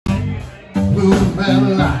blues man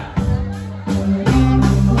alive.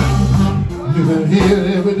 You can hear it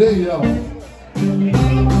every day, y'all.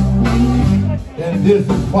 And this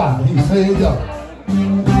is why he said, y'all.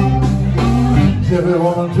 Every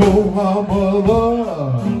woman told my mother,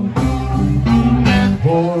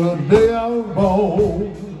 for the day I was born.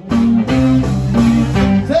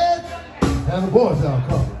 Said, and the boys y'all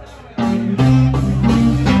come.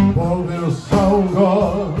 Gonna be a song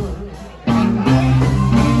God.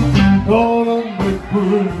 Gonna make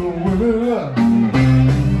pretty women up.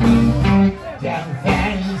 Dance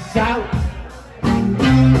and shout.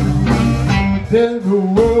 Then the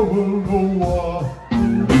world will know what.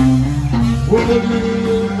 What it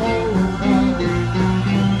is all about.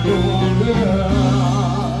 Oh, yeah.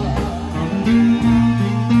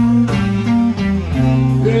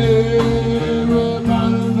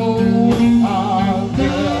 Everybody knows out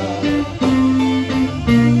there.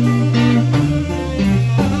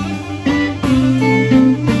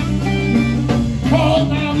 Call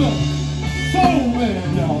now the soul man,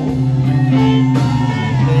 y'all.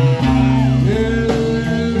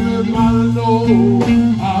 Everybody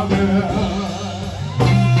knows out there.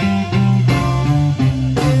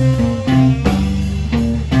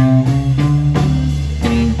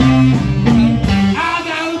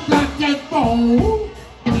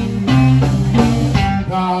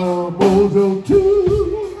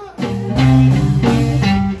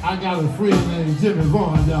 I got a friend named Jimmie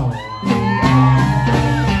Vaughan, y'all.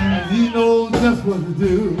 And he knows just what to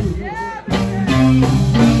do.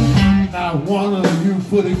 Now one of you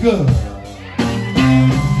pretty good.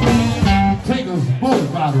 Take us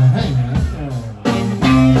both by the hand.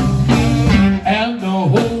 And the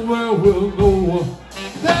whole world will know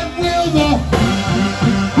that we're the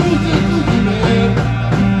Coochie man.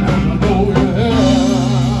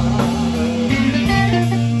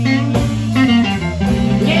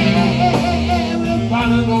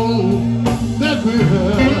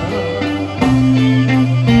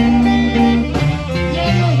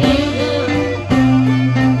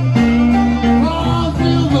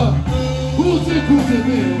 Coochie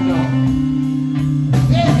man, y'all.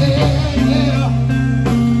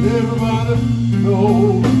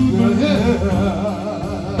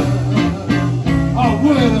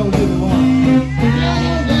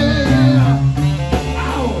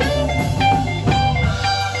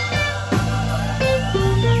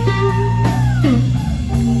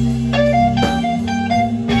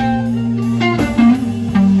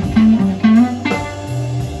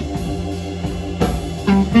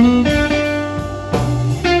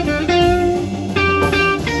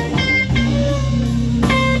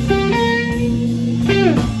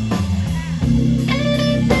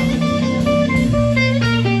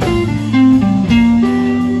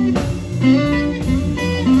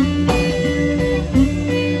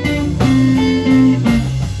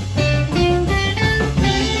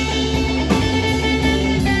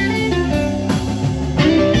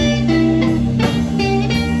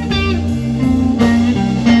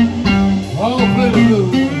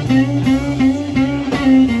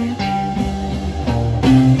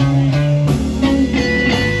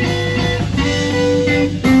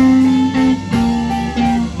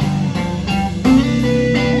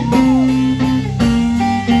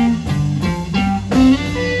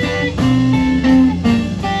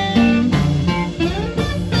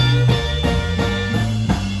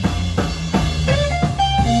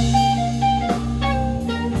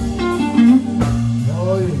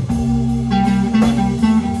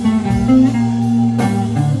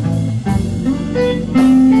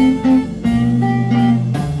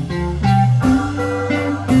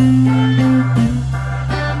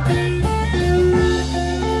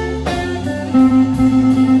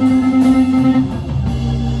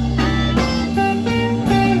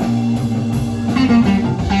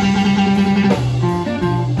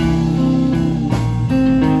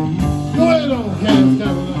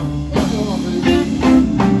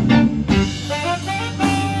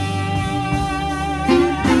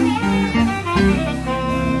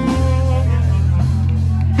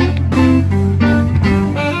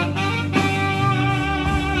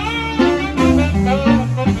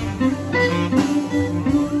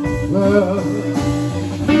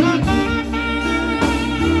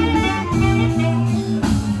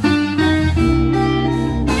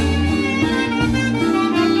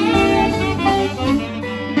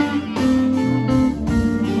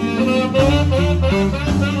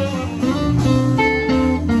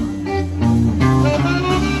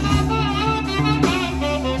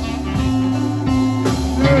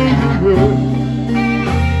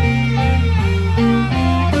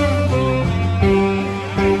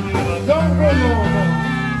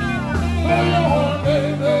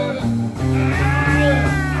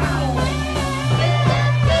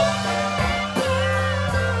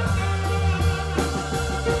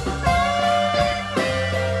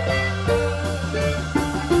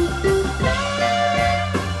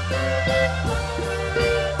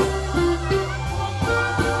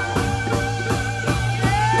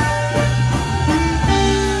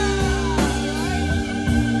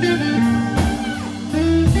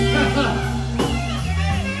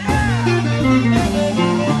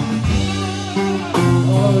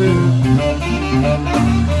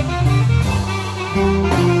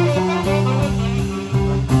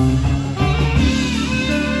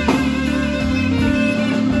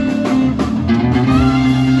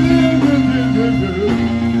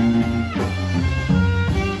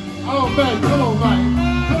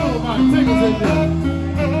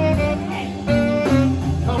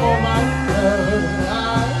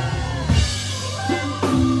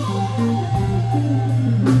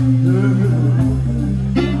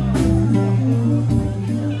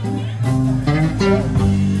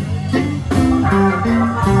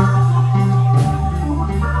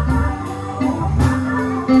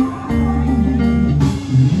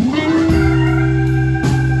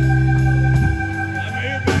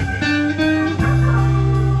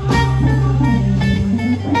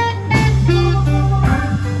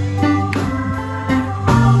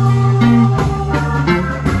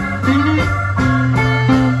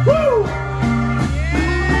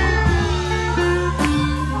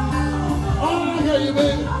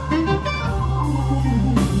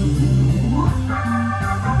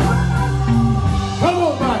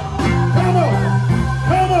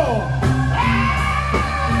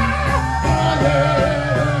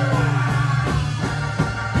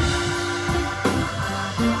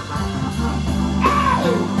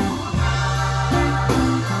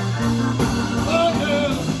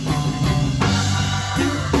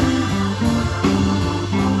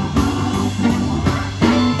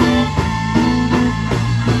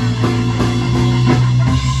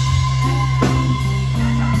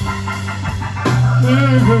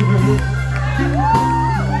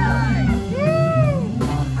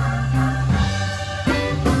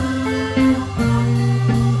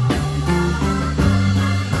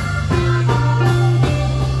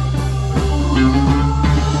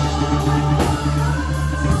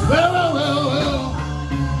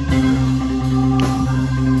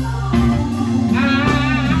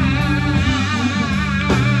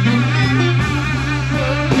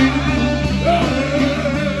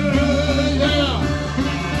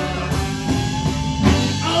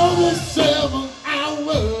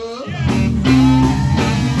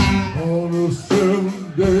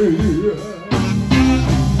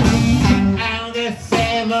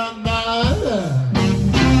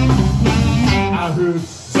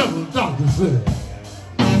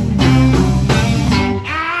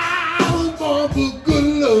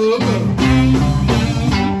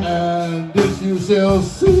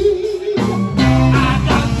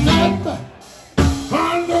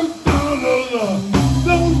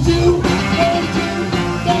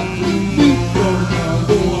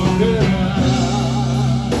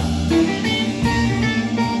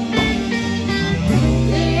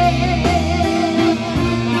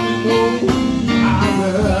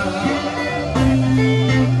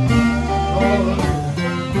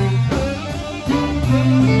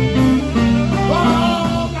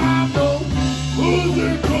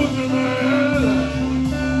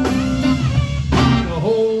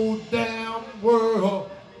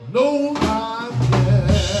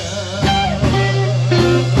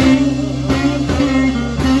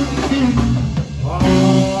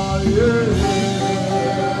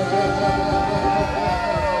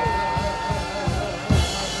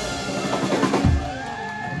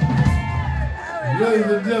 Ladies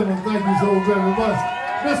and gentlemen, thank you so very much.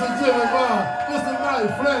 Mr. Jimmie Vaughan, Mr.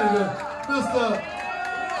 Flanigan, Mr.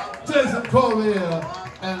 Jason Collier,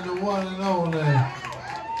 and the one and only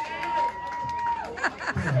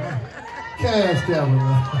Cash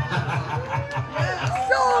Cabinet.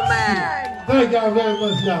 Soul Man! Thank y'all very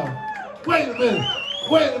much, y'all. Wait a minute.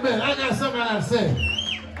 I got something I gotta say.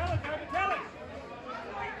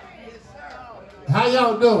 How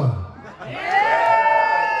y'all doing?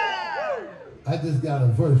 I just got a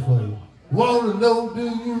verse for you. Wanna know, do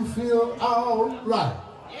you feel all right?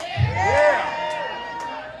 Yeah.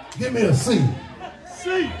 Give me a C.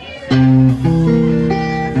 C.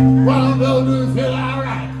 Wanna know, do you feel all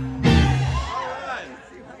right?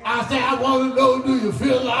 I say, I wanna know, do you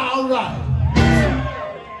feel all right?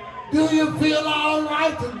 Do you feel all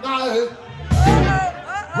right tonight?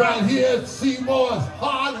 Right here at Seymour's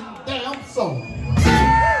Heart and Damn Soul.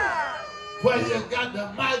 Where you got the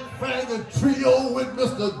Mike Flanigan trio with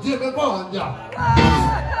Mr. Jimmie Vaughan, y'all.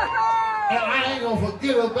 And I ain't gonna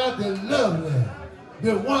forget about the lovely,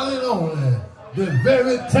 the one and only, the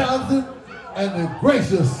very talented, and the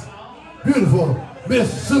gracious, beautiful Miss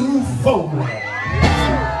Sue Foley.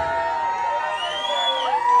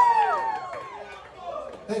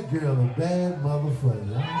 That girl a bad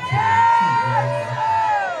motherfucker. I'm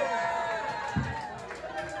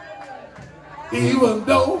even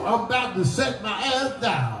though I'm about to set my ass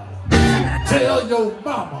down, tell your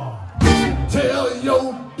mama, tell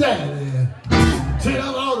your daddy,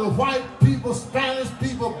 tell all the white people, Spanish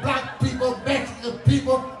people, black people, Mexican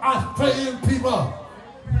people, Australian people,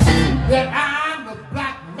 that I'm the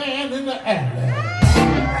black man in the alley.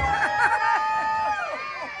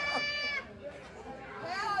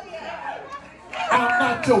 I'm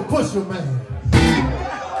not your pusher man.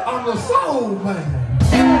 I'm the soul man.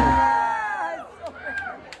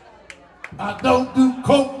 I don't do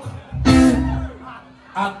coke.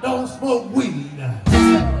 I don't smoke weed.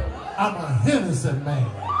 I'm a Hennessy man.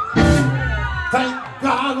 Thank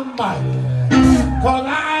God Almighty. Cause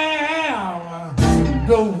I am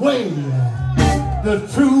the way, the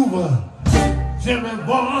truth. Jimmie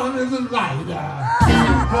Vaughan is a light.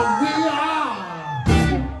 Cause we are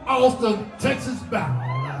Austin, Texas bound.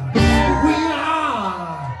 We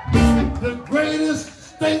are the greatest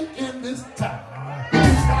state in this town.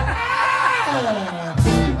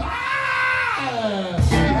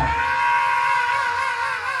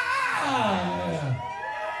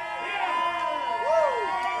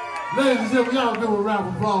 Ladies and gentlemen, y'all give a round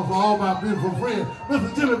of applause for all my beautiful friends.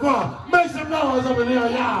 Mr. Jimmie Vaughan, make some noise up in here,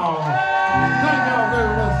 y'all. Thank y'all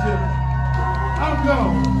very much, Jimmie. I'm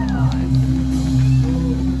gone.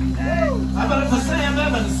 How about it for Sam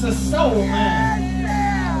Evans, the Soul Man?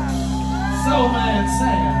 Soul Man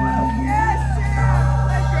Sam. Yes, Sam!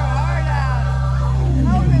 Let your heart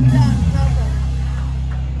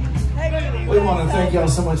out. We want to thank y'all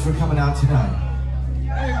so much for coming out tonight.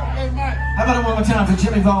 Hey, Mike. How about it one more time for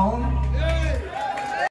Jimmie Vaughan?